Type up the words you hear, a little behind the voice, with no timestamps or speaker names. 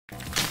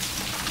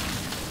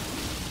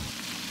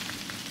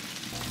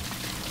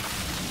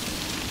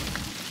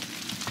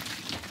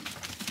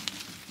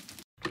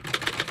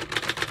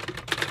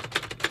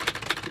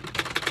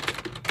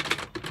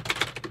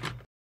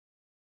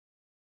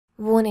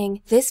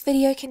Warning, this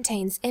video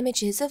contains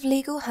images of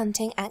legal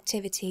hunting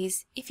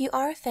activities. If you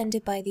are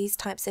offended by these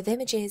types of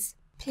images,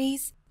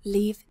 please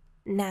leave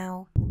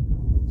now.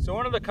 So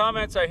one of the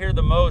comments I hear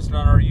the most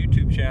on our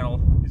YouTube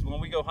channel is when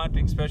we go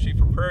hunting, especially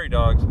for prairie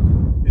dogs,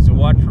 is to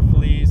watch for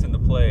fleas and the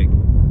plague.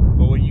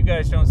 But what you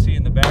guys don't see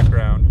in the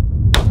background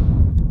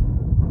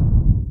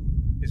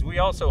is we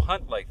also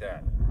hunt like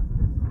that.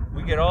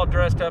 We get all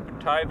dressed up in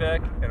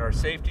Tyvek and our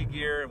safety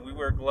gear, and we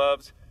wear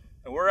gloves,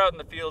 and we're out in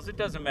the fields. It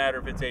doesn't matter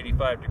if it's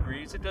 85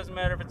 degrees, it doesn't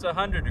matter if it's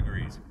 100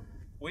 degrees.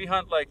 We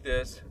hunt like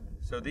this,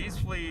 so these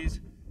fleas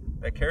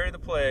that carry the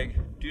plague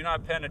do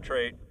not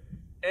penetrate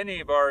any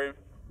of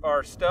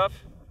our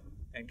stuff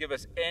and give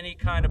us any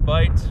kind of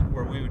bites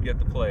where we would get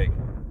the plague.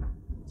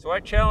 So I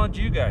challenge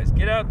you guys,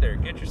 get out there,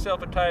 get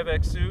yourself a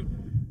Tyvek suit,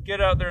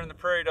 get out there in the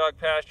prairie dog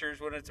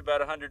pastures when it's about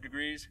 100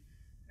 degrees,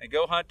 and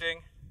go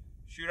hunting,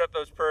 shoot up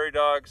those prairie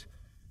dogs,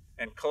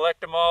 and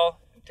collect them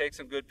all, and take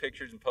some good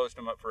pictures and post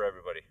them up for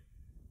everybody.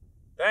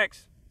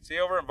 Thanks. See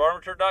you over at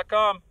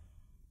Varminter.com.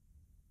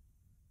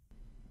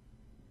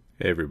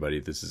 Hey everybody,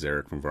 this is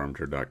Eric from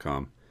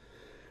Varminter.com.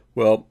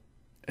 Well,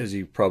 as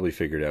you probably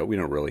figured out, we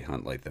don't really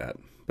hunt like that.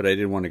 But I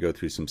did want to go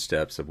through some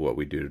steps of what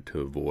we do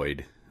to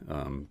avoid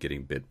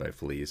getting bit by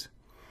fleas.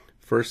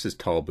 First is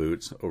tall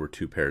boots over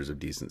 2 pairs of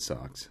decent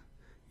socks.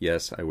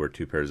 Yes, I wear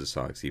 2 pairs of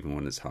socks even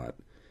when it's hot.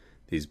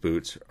 These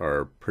boots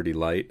are pretty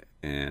light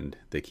and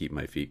they keep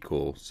my feet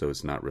cool, so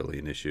it's not really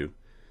an issue.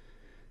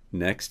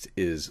 Next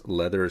is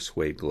leather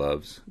suede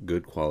gloves,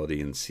 good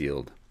quality and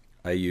sealed.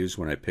 I use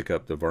when I pick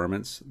up the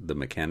varmints, the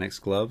mechanics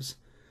gloves.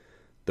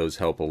 Those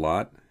help a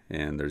lot,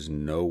 and there's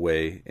no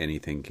way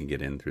anything can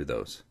get in through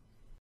those.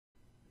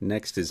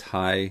 Next is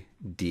high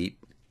DEET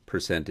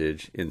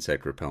percentage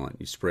insect repellent.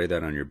 You spray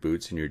that on your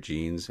boots and your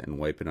jeans and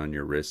wipe it on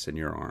your wrists and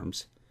your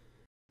arms.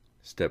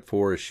 Step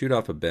 4 is shoot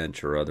off a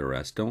bench or other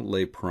rest. Don't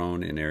lay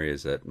prone in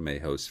areas that may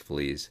host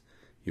fleas.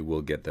 You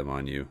will get them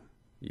on you.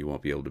 You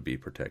won't be able to be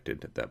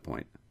protected at that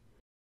point.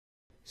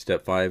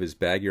 Step 5 is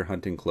bag your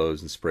hunting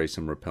clothes and spray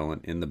some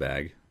repellent in the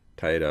bag.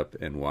 Tie it up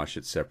and wash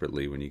it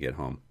separately when you get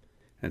home.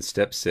 And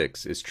step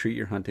 6 is treat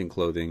your hunting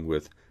clothing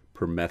with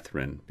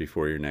permethrin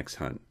before your next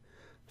hunt.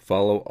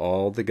 Follow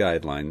all the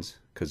guidelines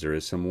because there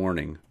is some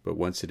warning, but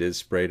once it is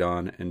sprayed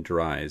on and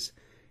dries,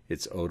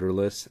 it's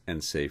odorless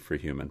and safe for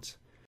humans.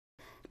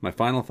 My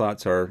final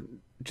thoughts are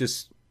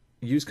just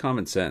use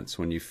common sense.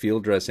 When you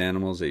field dress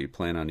animals that you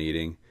plan on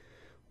eating,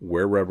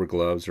 wear rubber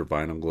gloves or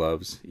vinyl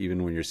gloves,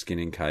 even when you're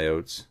skinning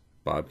coyotes,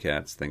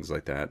 bobcats, things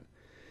like that.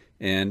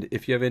 And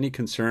if you have any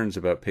concerns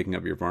about picking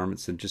up your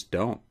varmints, then just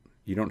don't.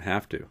 You don't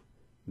have to.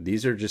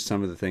 These are just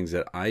some of the things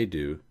that I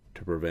do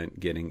to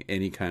prevent getting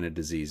any kind of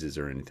diseases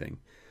or anything.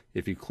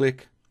 If you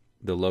click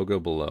the logo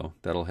below,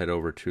 that'll head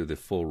over to the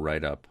full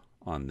write-up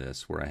on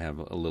this, where I have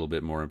a little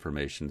bit more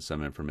information,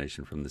 some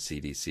information from the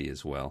CDC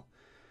as well.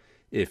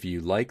 If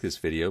you like this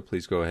video,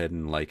 please go ahead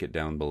and like it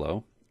down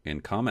below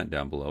and comment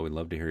down below. We'd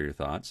love to hear your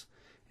thoughts.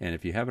 And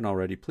if you haven't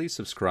already, please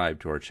subscribe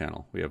to our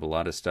channel. We have a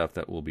lot of stuff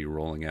that we'll be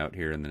rolling out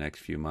here in the next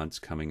few months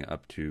coming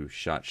up to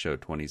SHOT Show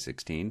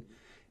 2016.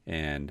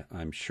 And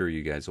I'm sure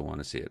you guys will want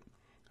to see it.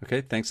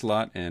 Okay, thanks a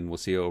lot, and we'll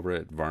see you over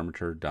at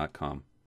Varminter.com.